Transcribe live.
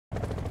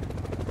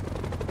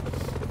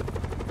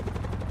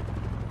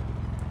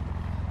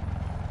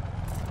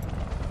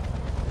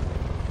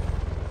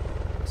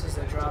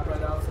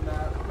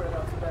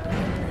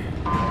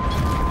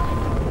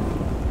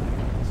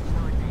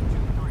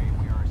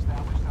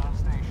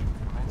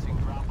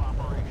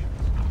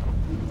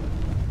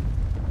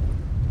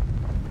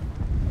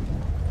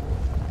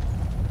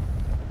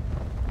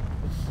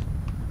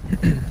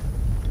We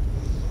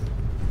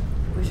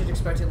should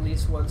expect at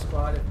least one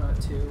squad, if not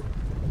two.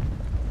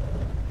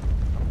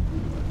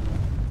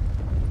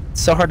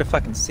 It's so hard to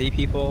fucking see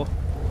people.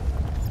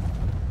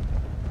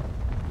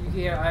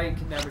 I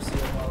can never see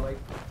them while like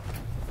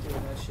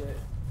doing that shit.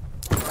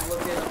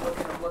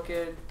 I'm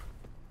looking.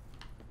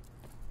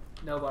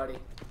 Nobody.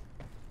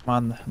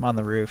 I'm on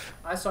the roof.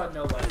 I saw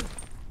nobody.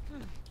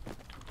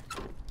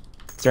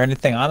 Is there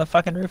anything on the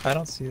fucking roof? I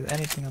don't see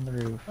anything on the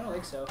roof. I don't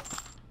think so.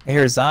 I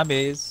hear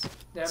zombies.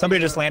 That Somebody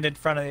means just landed in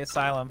front of the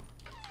asylum.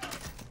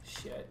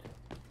 Shit.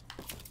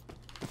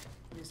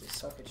 Means they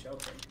suck at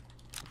jumping.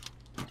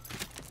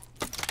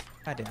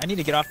 God damn, I need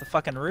to get off the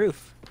fucking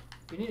roof.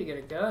 You need to get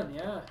a gun,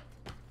 yeah.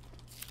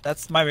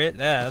 That's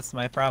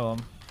my problem.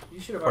 You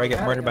should have Before I already get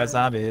had murdered a by gun.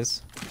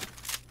 zombies.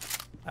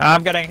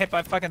 I'm getting hit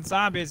by fucking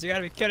zombies. You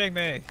gotta be kidding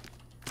me.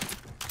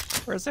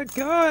 Where's the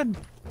gun?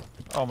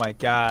 Oh my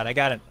god, I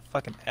got a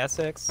fucking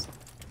Essex.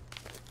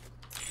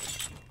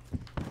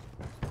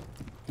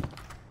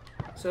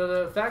 So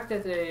the fact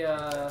that they,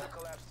 The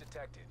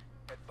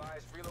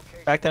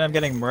fact that I'm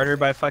getting murdered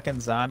by fucking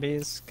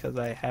zombies because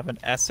I have an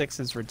Essex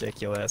is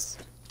ridiculous.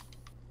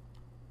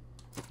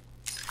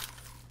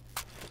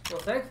 well,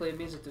 thankfully it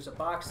means that there's a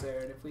box there,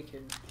 and if we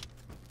can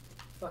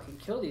fucking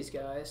kill these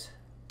guys,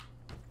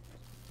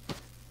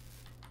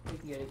 we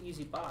can get an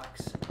easy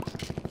box.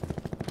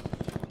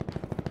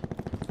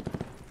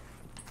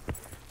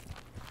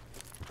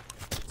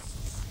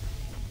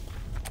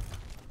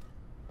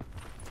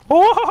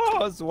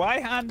 Oh,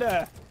 Zwei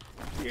Honda!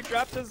 You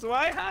dropped a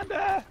Zwei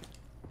Honda!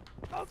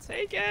 I'll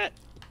take it!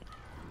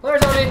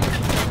 Players on me!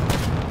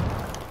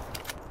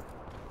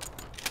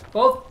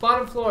 Both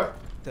bottom floor.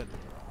 The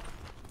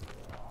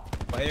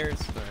players?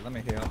 Sorry, let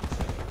me heal.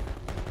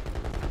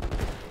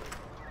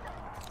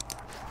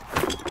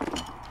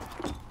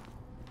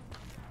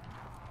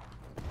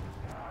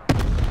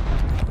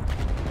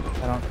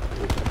 I don't...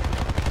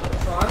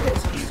 Oh, I'm getting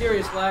some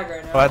serious lag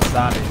right now. Oh, that's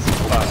zombies.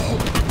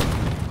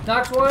 Fuck.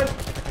 Knocked one.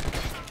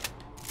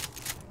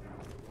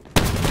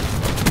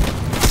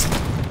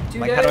 Two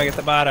Like, dead. how do I get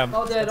the bottom?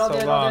 All dead, That's all so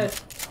dead, long. all dead.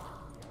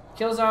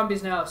 Kill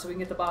zombies now so we can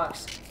get the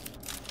box.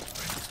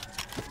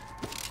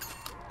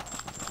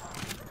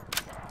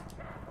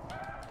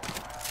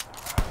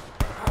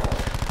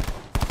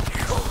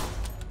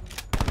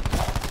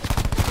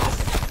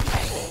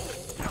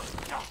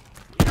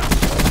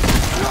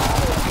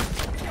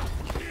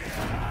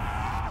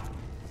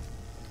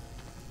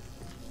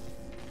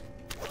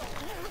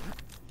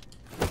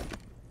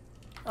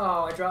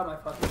 Oh, I dropped my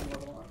fucking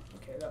level on.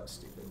 Okay, that was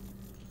stupid.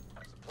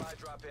 Supply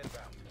drop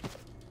inbound.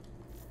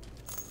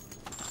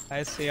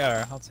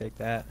 ICR, I'll take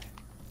that.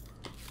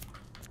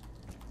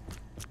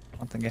 I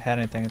don't think I had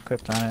anything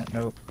equipped on it.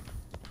 Nope.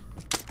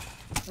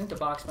 I think the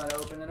box might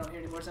open. I don't hear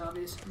any more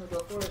zombies. I'm gonna go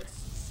for it.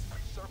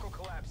 Circle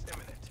collapse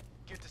imminent.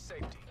 Get to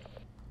safety.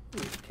 Ooh,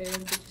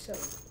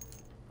 KM57.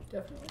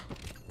 Definitely.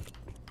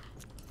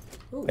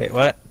 Ooh. Wait,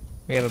 what?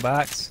 We have a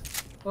box?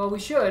 Well, we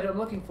should. I'm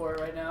looking for it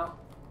right now.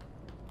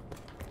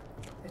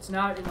 It's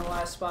not in the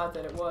last spot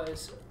that it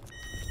was.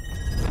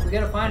 We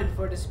gotta find it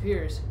before it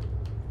disappears.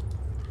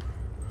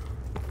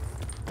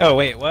 Oh,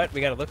 wait, what? We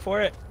gotta look for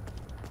it?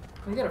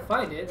 We gotta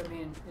find it. I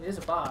mean, it is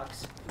a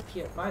box. If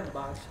you can't find the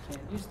box, you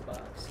can't use the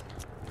box.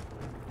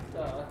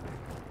 Duh.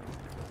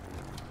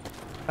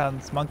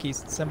 Found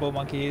monkeys, symbol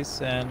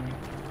monkeys, and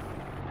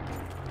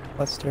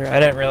cluster. I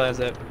didn't realize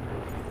it.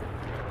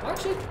 I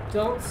actually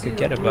don't see Could the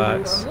get a blue.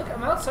 box.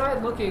 I'm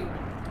outside looking,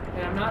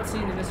 and I'm not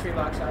seeing the mystery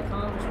box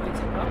icon, which means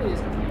it probably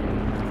isn't here.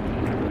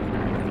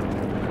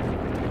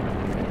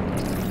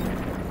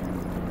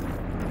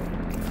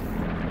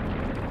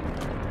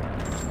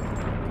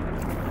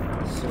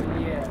 So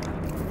yeah,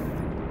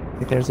 I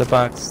think there's a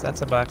box.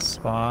 That's a box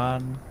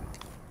spawn.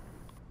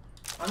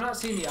 I'm not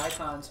seeing the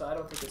icon, so I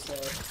don't think it's there.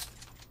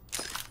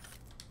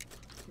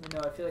 Even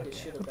though I feel like it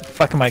should have What the been.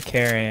 fuck am I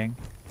carrying?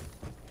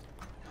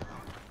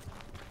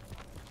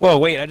 Whoa,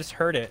 wait, I just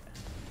heard it.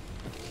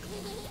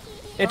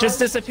 It just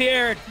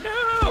disappeared! No!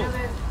 Damn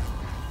it.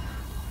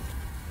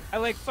 I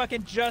like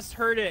fucking just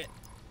heard it.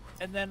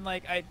 And then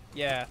like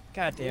yeah,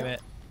 god damn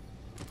it.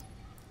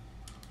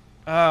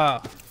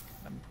 Oh,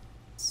 I'm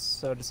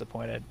so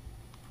disappointed.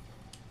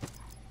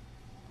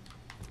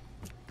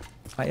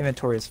 My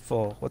inventory is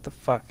full. What the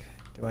fuck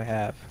do I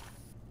have?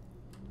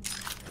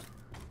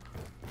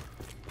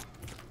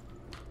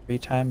 3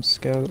 times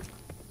scope?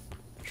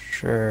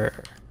 Sure.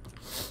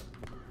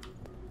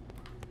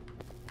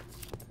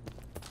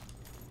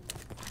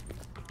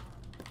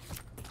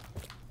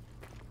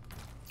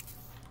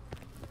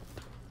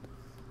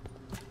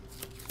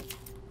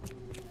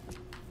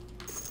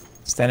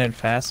 Extended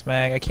fast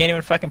mag. I can't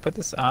even fucking put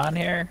this on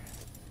here.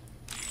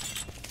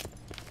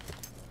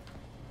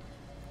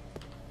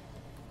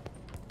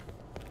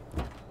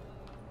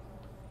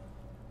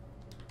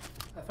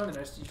 I found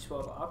an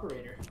SG-12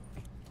 operator.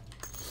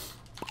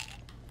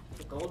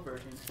 The gold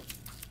version.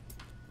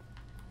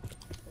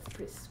 That's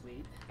pretty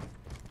sweet.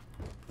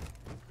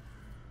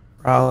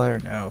 Brawler?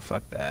 No,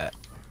 fuck that.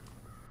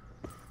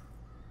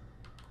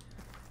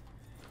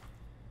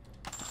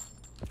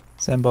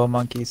 Symbol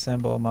monkey,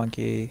 symbol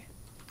monkey.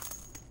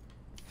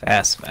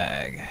 Fast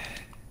mag.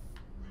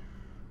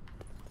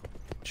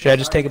 Should I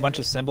just take a bunch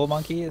of symbol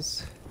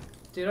monkeys?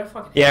 Dude, I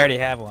fucking Yeah, I hate already it.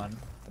 have one.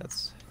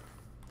 That's...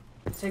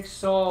 It takes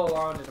so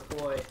long to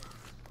deploy.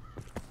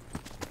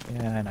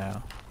 Yeah, I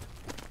know.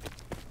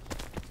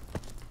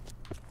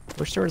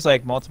 Wish there was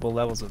like multiple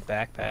levels of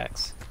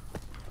backpacks.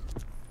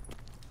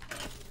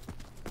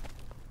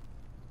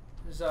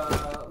 There's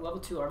level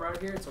 2 armor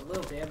out here. It's a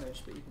little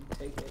damaged, but you can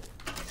take it.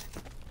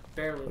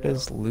 Barely. What though.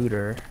 is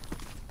looter?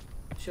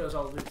 Shows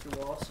all loot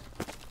through walls.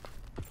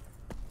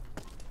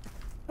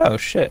 Oh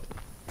shit.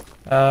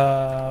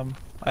 I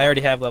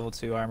already have level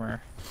 2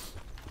 armor.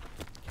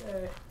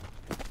 Okay.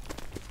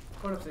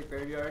 Going up to the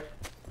graveyard.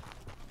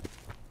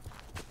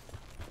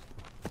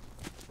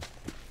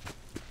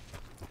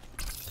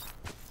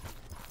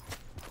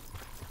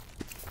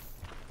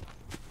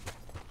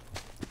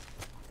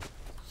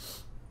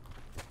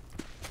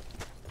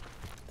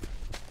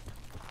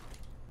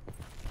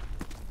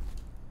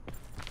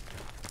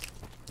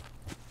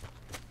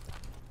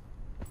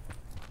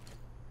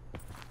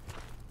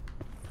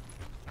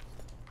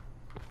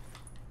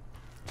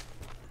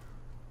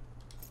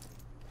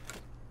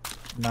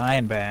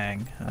 Nine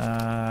bang.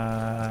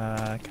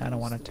 I kind of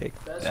want to take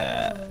Best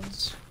that.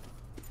 ones.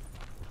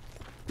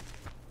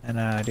 And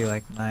I do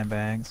like 9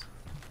 bangs.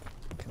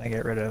 Can I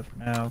get rid of?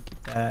 No,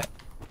 keep that.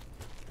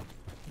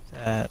 Keep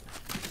that.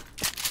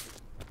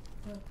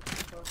 What the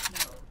fuck,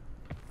 no.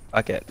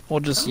 Fuck it. We'll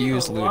just I'm getting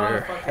use a lot of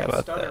looter. fucking How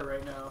about stutter that?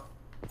 right now.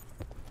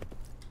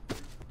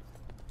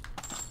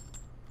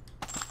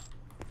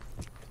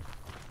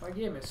 My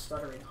game is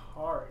stuttering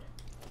hard.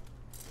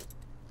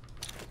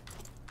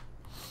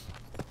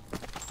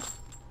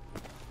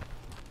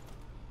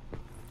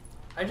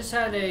 I just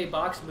had a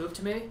box moved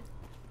to me.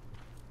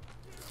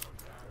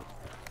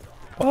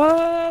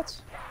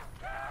 What?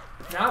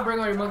 Now bring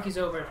all your monkeys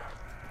over.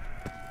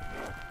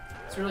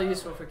 It's really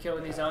useful for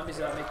killing these zombies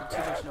without making too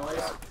much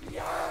noise.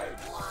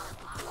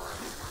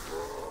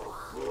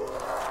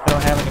 I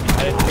don't have any.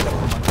 I didn't pick up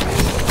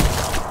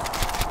the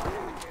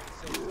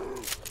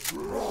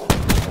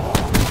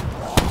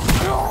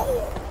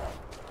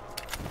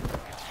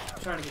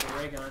I'm trying to get a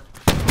ray gun.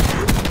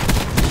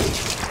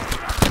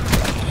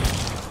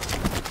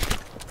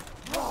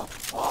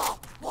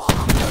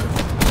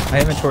 My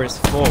inventory is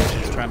full.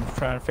 Just trying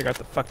to figure out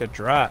the fuck to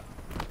drop.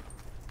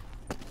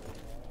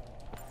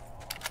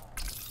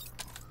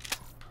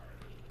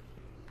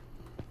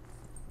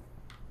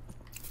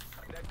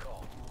 Net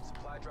call.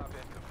 Supply drop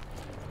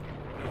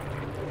incoming.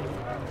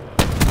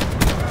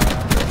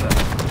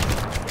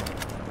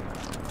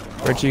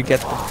 Where'd you get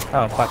the...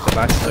 Oh, fuck, the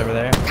box is over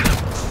there.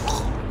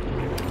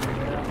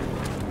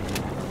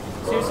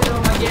 Seriously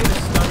though, my game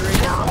is stuttering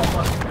so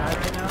fucking bad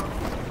right now.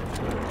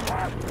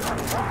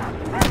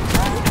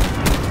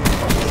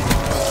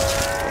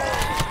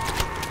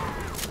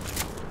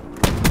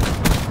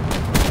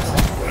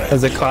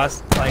 Does it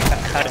cost, like,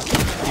 how did you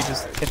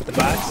just hit the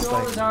box? Kill all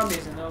Like, the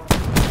zombies and they'll open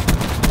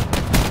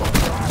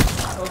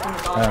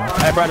the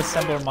box. I brought a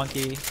symbol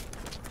monkey.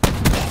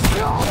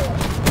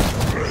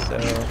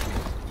 So...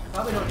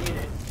 Probably don't need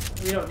it.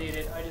 We don't need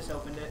it. I just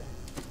opened it.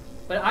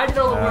 But I did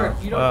all the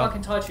work. You don't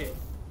fucking touch it.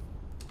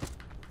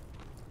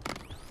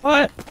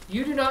 What?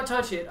 You do not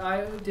touch it.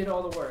 I did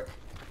all the work.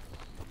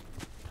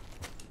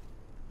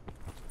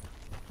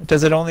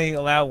 Does it only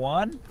allow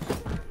one?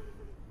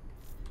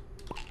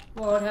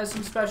 Well, it has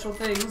some special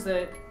things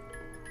that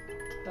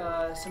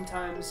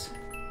sometimes...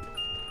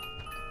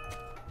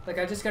 Like,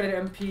 I just got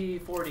an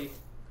Mp40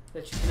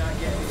 that you cannot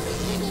get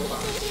because it's in the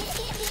box.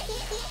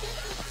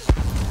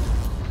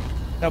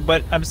 No,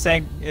 but I'm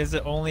saying, is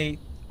it only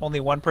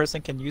one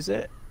person can use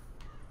it?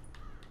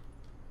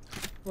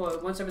 Well,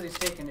 once everything's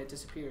taken, it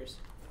disappears.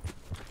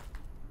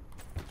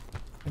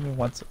 I mean,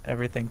 once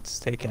everything's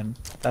taken,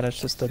 that is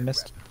just a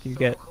mist. You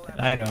get an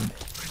item. Get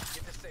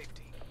to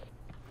safety.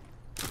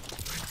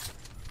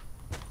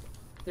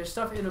 There's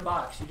stuff in a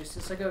box. You just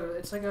it's like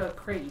a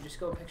crate. You just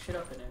go and pick shit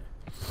up in it.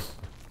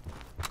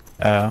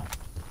 Oh.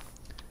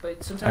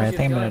 But sometimes Alright, you I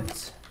think have I'm gonna-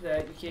 guns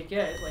that you can't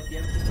get, like the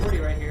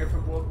Mp40 right here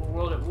from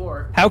World at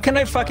War. How can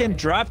I fucking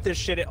drop this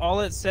shit? All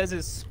it says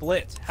is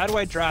split. How do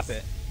I drop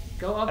it?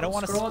 Go up. I don't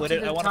want to scroll split up it.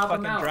 to I the want to top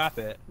fucking amount. drop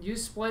it.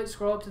 Use split.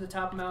 Scroll up to the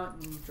top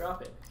amount and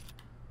drop it.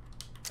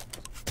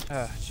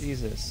 Ah,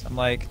 Jesus. I'm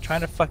like trying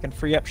to fucking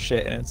free up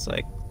shit, and it's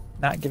like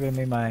not giving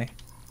me my.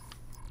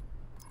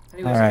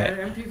 Anyways, Alright. I got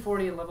an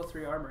Mp40 and level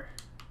 3 armor.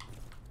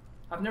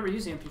 I've never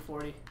used the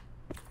Mp40.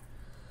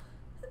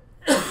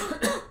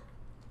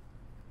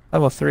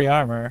 Level 3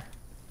 armor.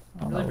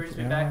 Oh, Really level brings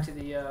 3 me back armor. to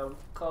the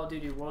Call of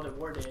Duty World at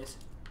War days.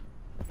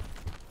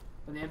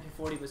 When the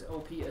Mp40 was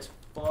OP as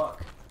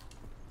fuck.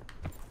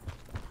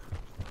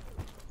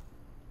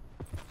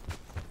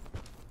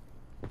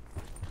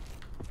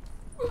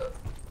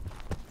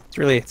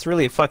 It's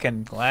really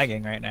fucking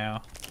lagging right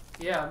now.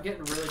 Yeah, I'm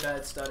getting really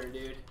bad stutter,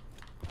 dude.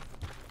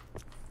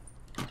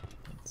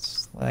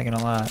 It's lagging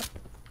a lot.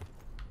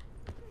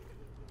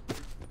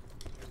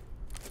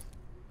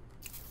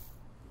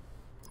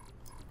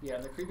 Yeah,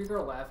 the creepy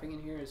girl laughing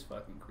in here is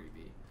fucking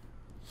creepy.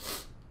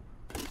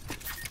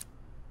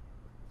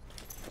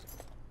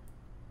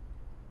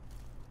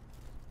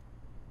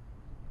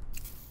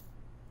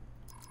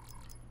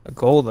 A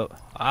gold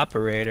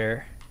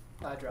operator.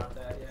 I dropped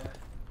that, yeah.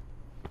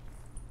 Do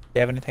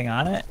you have anything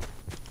on it?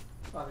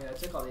 I mean, I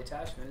took all the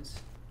attachments.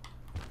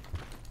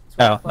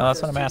 Oh, no,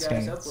 that's what I'm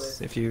asking.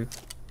 If you...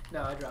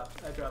 No, I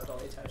dropped all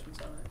the attachments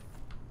on it.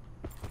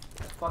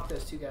 I fucked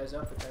those two guys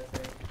up with that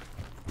thing.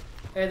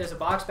 Hey, there's a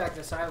box back at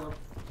the asylum.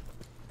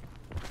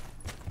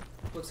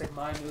 Looks like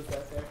mine moved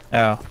out there.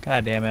 Oh,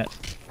 god damn it.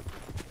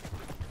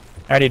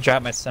 I already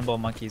dropped my symbol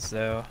monkeys,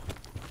 though.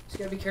 Just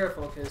gotta be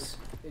careful, because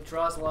it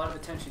draws a lot of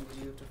attention, because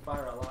you have to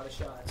fire a lot of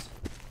shots.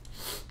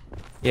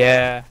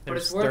 Yeah, But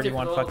there's it's worth it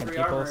 31 for level fucking 3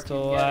 people armor if still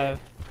you can get alive.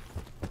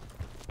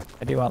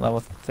 I do want level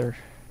 3.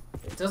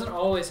 It doesn't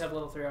always have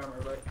level 3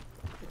 armor, but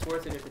it's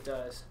worth it if it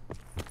does.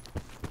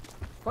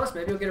 Plus,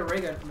 maybe you'll get a ray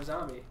gun from a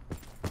zombie.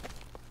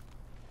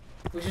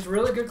 Which is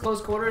really good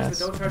close quarters, but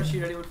don't try to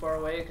shoot anyone far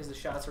away because the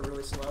shots are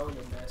really slow and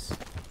you'll miss.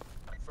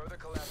 Further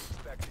collapse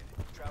expected.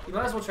 You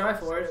might as well try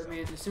for it. I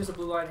mean, as soon as the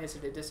blue line hits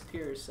it, it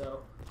disappears,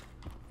 so...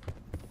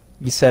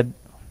 You said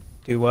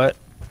do what?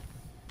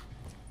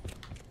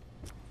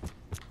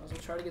 Might as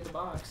well try to get the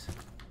box.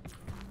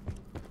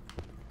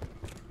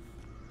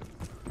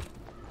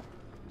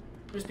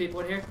 There's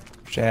people in here.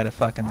 Wish I had a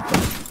fucking...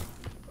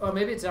 Oh,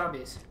 maybe it's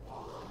zombies.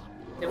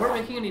 They weren't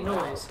making any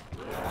noise.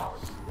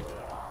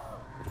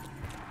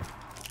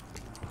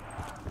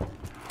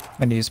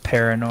 I'm gonna use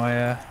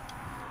paranoia.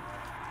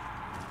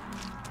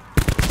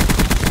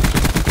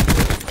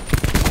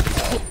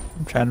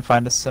 I'm trying to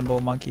find a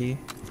symbol monkey.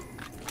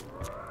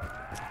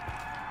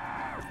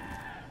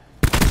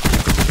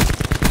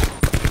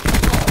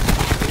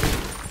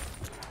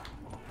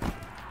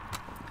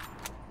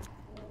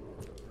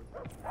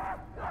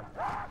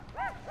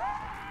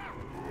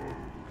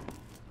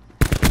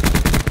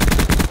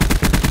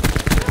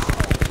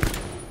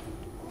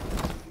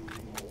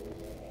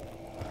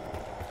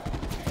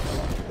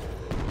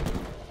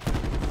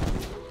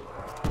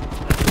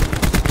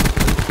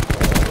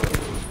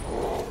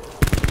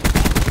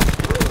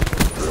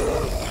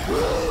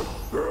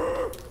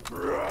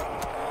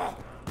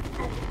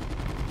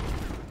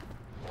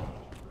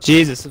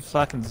 Jesus, this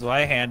fucking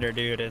Zweihander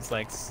dude is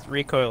like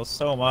recoils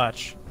so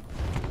much.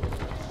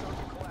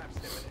 Collapse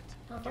imminent.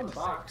 Oh, I found the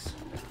box.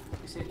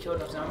 You see it killed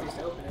enough zombies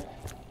to open it.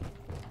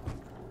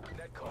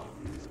 Net call.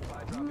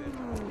 Supply drop in.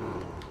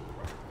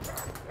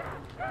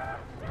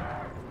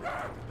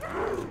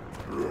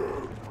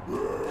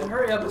 And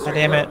hurry up and start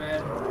damn going, it.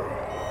 man.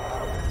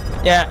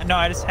 Yeah, no,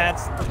 I just had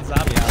a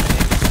zombie on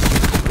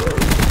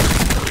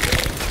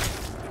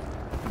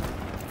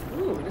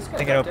me. Ooh, this guy I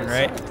think it got opened,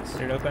 dead right? silence.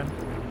 Did it open?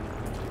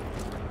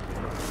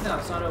 No,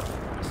 it's not open.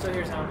 I still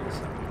hear zombies.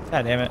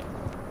 God damn it.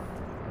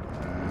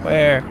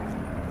 Where?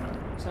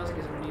 Sounds like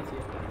it's underneath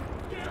you.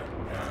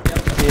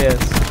 He Yep, is.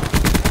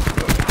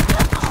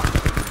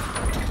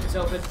 it's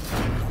open.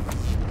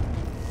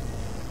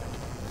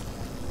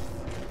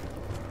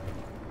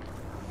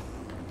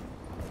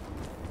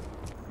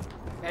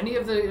 Any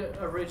of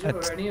the original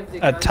or any of the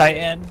A guns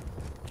Titan.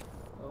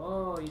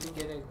 Oh, you didn't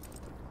get a.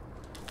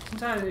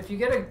 Sometimes if you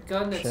get a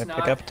gun that's Should I not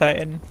pick up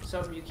Titan?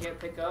 something you can't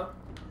pick up,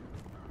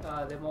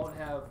 they won't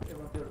be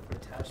able to put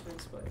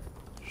attachments. But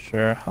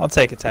Sure, I'll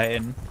take a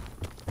Titan.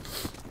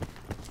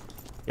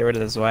 Get rid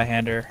of the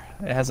Zweihander.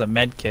 It has a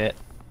med kit.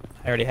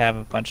 I already have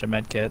a bunch of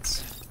med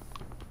kits.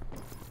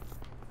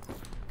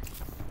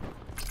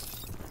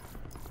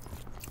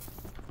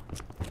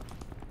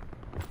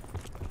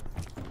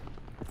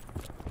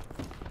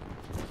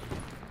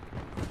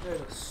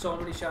 there's so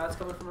many shots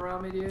coming from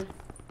around me, dude.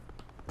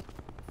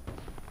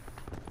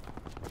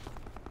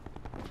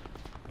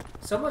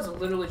 Someone's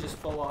literally just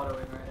full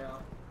autoing right now.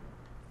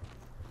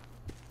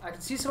 I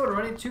can see someone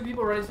running, 2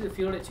 people running through the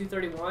field at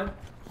 231.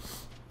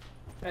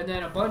 And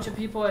then a bunch of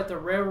people at the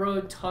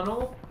railroad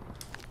tunnel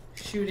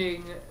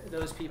shooting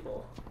those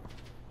people.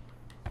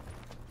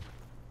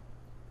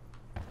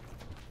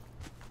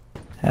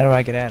 How do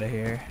I get out of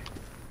here?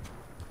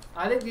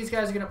 I think these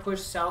guys are going to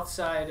push south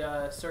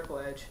side circle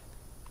edge.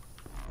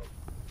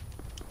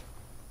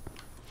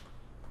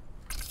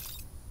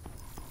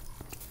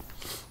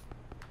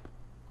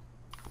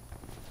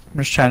 I'm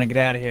just trying to get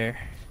out of here.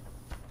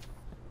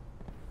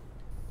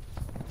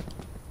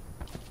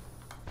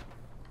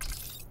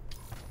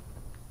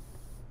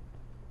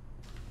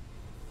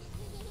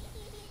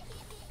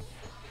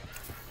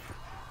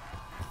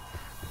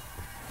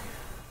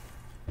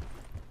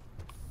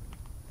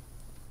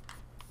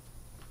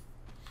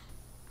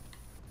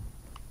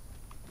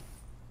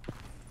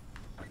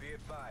 Be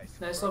advised.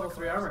 Nice level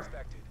 3 armor.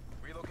 Expected.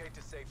 Relocate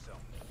to safe zone.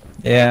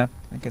 Yeah,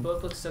 I could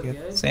Both look so get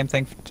good. same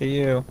thing to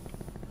you.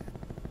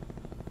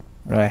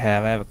 What do I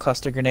have? I have a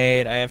cluster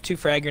grenade. I have 2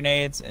 frag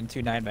grenades and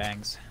 2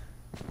 9-bangs.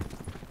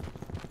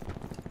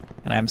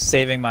 And I'm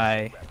saving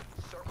my...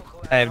 Circle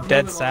collapse. I have I'm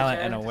dead moving silent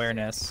on, and Chad.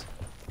 awareness.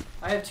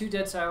 I have 2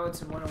 dead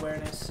silence and 1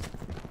 awareness.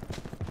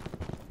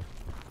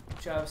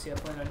 Which obviously I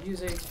plan on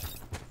using.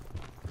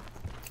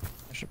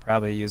 I Should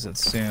probably use it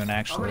soon, I'm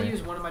actually. gonna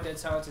use one of my dead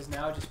silences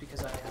now just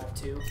because I have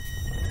two.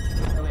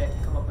 That way I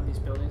can come up on these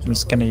buildings. I'm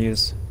just gonna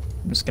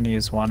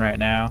use one right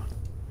now.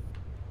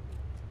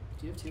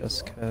 Do you have two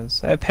Just as well?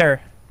 cause I have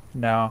pair.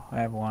 No,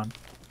 I have one.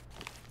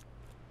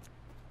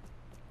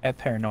 I have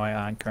paranoia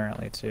on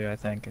currently too. I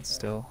think it's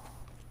still.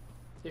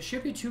 There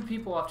should be two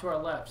people off to our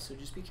left, so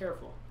just be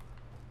careful.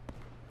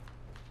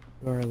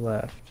 Or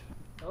left.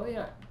 Oh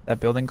yeah. That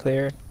building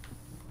cleared.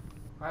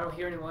 I don't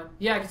hear anyone.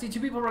 Yeah, I can see two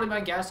people running by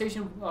gas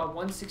station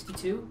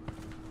 162.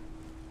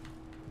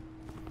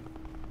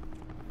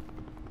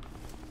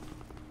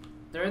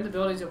 They're in the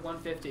buildings at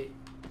 150.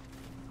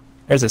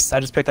 There's this. I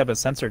just picked up a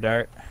sensor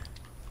dart.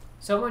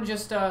 Someone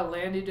just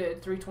landed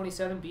at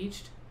 327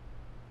 beached.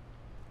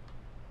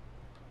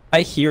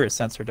 I hear a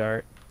sensor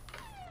dart.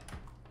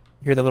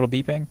 You hear the little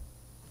beeping?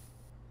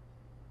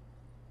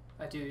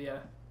 I do, yeah.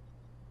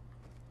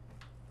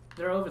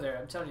 They're over there.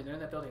 I'm telling you, they're in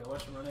that building. I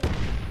watched them run in.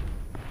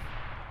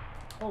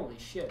 Holy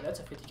shit, that's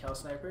a 50 cal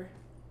sniper.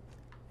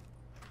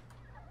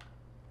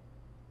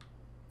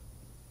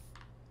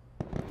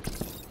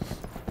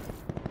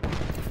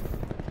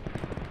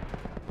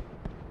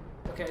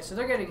 Okay, so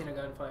they're getting in a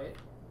gunfight.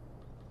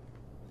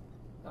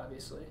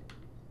 Obviously.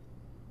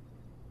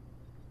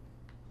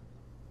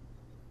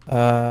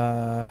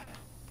 Let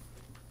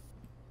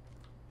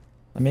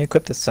me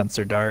equip the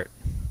sensor dart.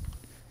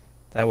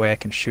 That way I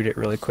can shoot it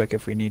really quick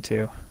if we need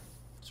to.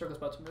 Circle's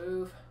about to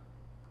move.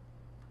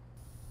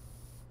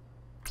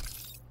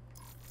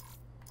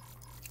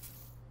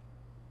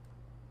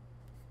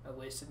 I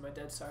wasted my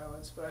dead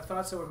silence, but I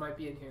thought someone might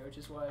be in here, which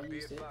is why I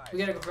used it. We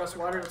gotta go cross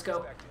water, let's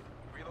go.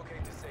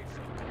 Relocate to safe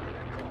zone.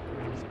 Net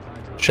call.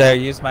 Supply drop. Should I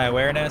use my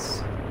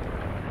awareness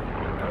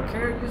I don't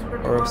care, use whatever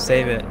you or want,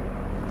 save man. it?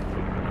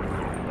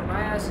 But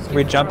my ass is Can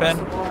we getting jump across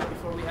in? the water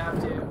before we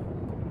have to.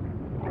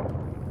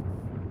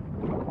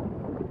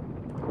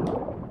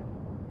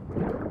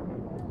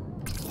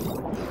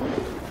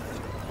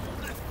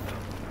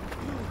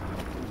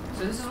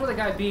 So this is where the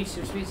guy beached,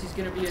 which means he's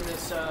gonna be in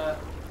this, Yeah,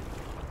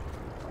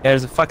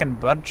 there's a fucking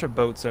bunch of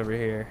boats over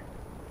here.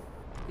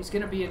 he's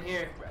gonna be in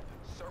here. Rep.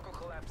 Circle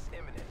collapse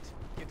imminent.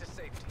 Get to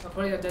safety. I'm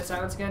putting up dead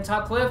silence again.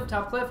 Top cliff,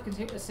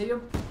 can see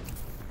him. Put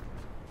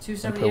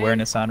 278.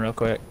 awareness on real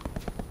quick.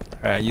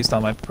 Alright, I used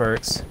all my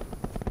perks.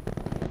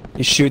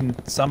 He's shooting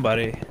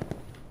somebody.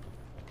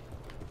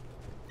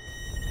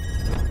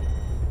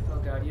 Oh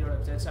god, you don't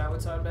have dead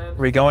silence on, man. Are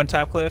we going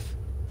top cliff?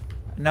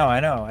 No, I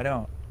know, I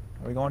don't.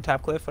 Are we going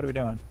top cliff? What are we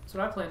doing? That's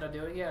what I planned on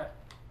doing, yeah.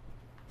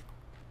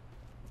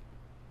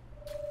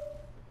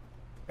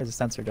 There's a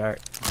sensor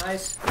dart.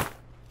 Nice.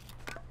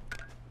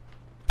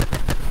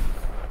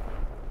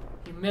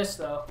 You missed,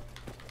 though.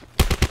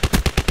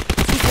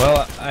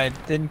 Well, I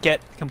didn't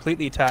get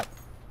completely top.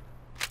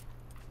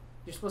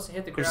 You're supposed to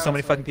hit the ground. There's so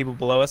many fucking people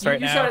below us right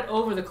you now. shot it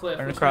over the cliff.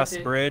 Turn which across means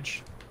the it-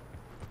 bridge.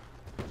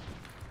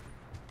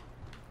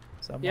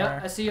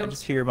 Somewhere. I see 'em. I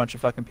just hear a bunch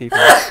of fucking people.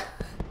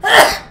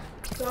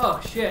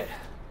 Oh, shit.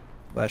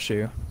 Bless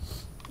you.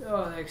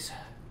 Oh, thanks.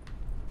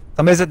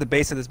 Somebody's at the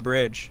base of this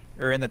bridge.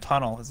 Or in the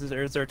tunnel. Is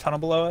there a tunnel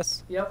below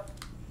us? Yep.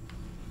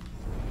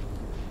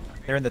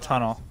 They're in the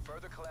tunnel.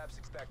 Further collapse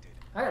expected.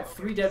 I got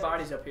 3 dead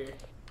bodies up here.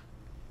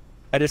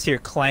 I just hear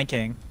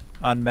clanking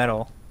on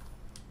metal.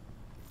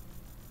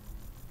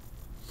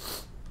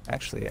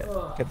 Actually, I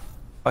Ugh. could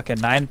fucking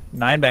nine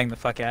bang the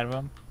fuck out of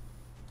him.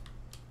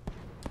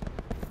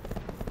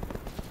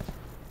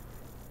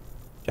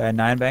 Should I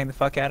 9 bang the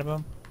fuck out of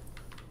him?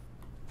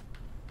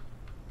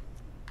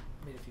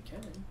 I mean, if you can.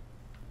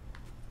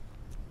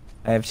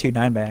 I have 2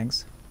 9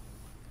 bangs.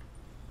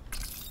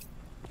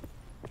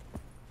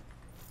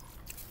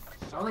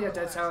 I only got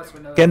dead silence for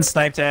another Getting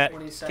sniped at.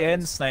 20 Getting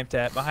seconds. sniped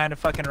at. Behind a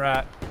fucking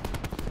rock.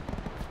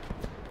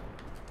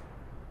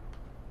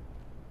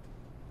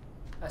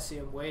 I see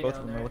him way Both of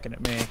down them there. are looking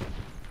at me.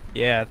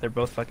 Yeah, they're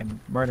both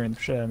fucking murdering the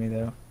shit out of me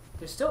though.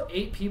 There's still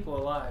 8 people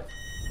alive.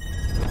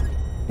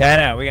 Yeah, I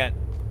know.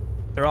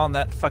 They're all on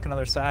that fucking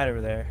other side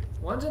over there.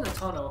 One's in the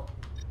tunnel.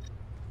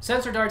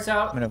 Sensor dart's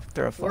out. I'm gonna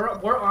throw a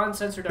We're on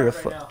sensor Through a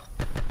dart right now.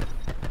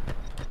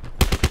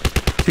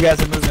 2 guys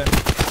are moving.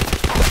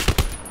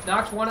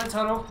 Knocked one in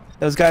tunnel.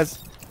 Those guys.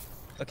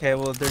 Okay,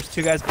 well, there's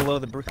 2 guys below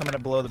the coming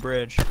up below the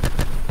bridge.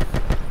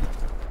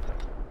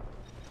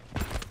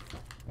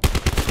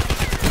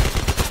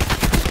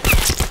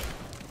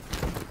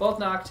 Both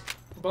knocked.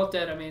 Both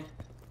dead, I mean.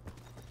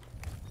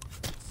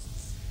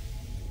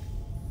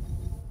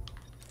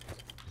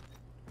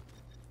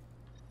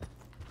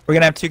 We're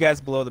gonna have 2 guys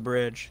below the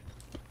bridge.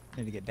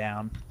 Need to get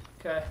down.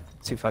 Okay.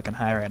 It's too fucking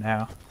high right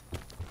now.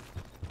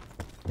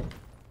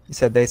 You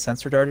said they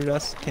sensor darted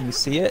us? Can you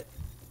see it?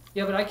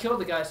 Yeah, but I killed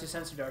the guys who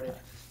sensor darted.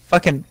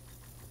 Fucking.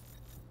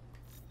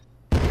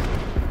 I'm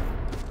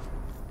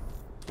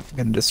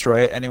gonna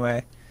destroy it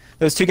anyway.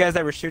 Those 2 guys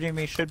that were shooting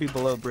me should be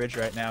below bridge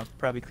right now.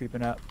 Probably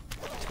creeping up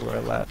to our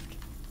left.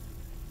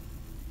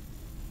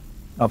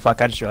 Oh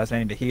fuck, I just realized I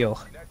need to heal.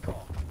 Net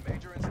call.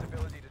 Major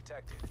instability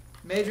detected.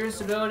 Major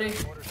instability.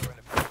 Orders are in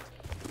effect.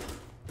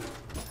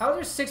 How are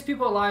there 6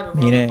 people alive and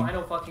we're on the Meaning-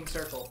 final fucking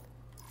circle?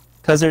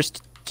 Cause there's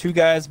 2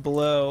 guys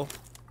below,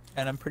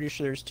 and I'm pretty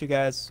sure there's 2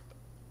 guys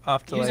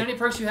off to Use like any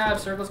perks you have.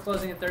 Circle's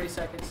closing in 30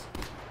 seconds.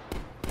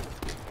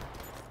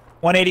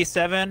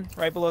 187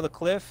 right below the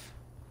cliff.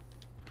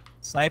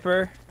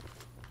 Sniper.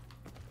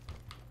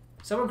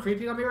 Someone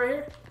creeping on me right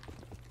here?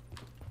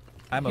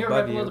 I'm Here, above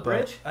right below you, the but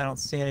bridge? I don't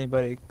see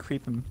anybody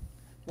creeping.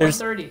 There's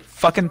 130.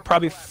 fucking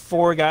probably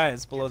 4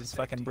 guys below this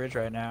fucking bridge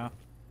right now.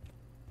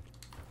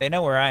 They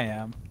know where I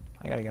am.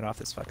 I gotta get off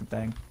this fucking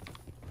thing.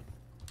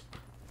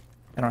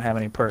 I don't have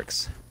any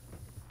perks.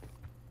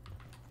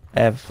 I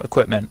have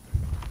equipment.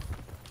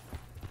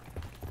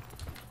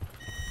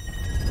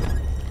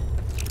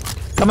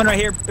 Coming right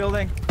here,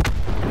 building.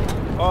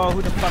 Oh,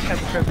 who the fuck has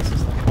a trophy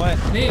system?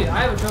 What? Me,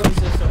 I have a trophy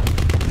system.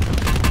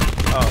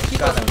 Oh, Keep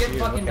shot us from that was getting you.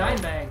 fucking Okay.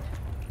 9-banged.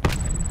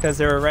 Because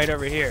they were right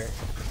over here.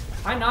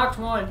 I knocked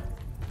one.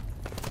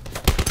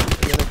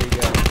 Where did they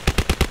go?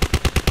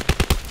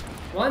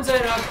 One's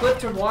at cliff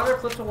to water,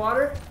 cliff to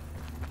water.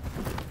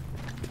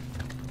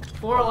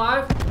 4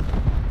 alive.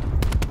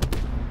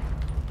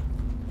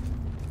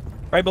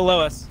 Right below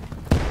us.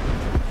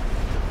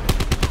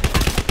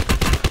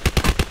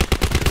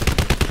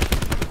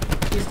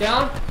 He's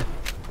down.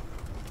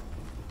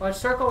 Watch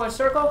circle, watch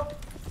circle.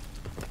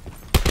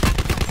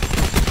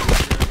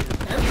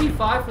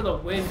 MP5 for the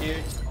win,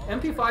 dude.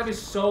 MP5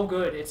 is so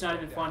good, it's not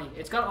even funny.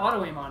 It's got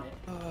auto aim on it.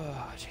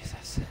 Oh,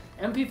 Jesus.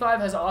 MP5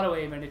 has auto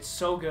aim and it's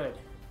so good.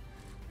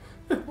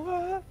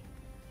 What?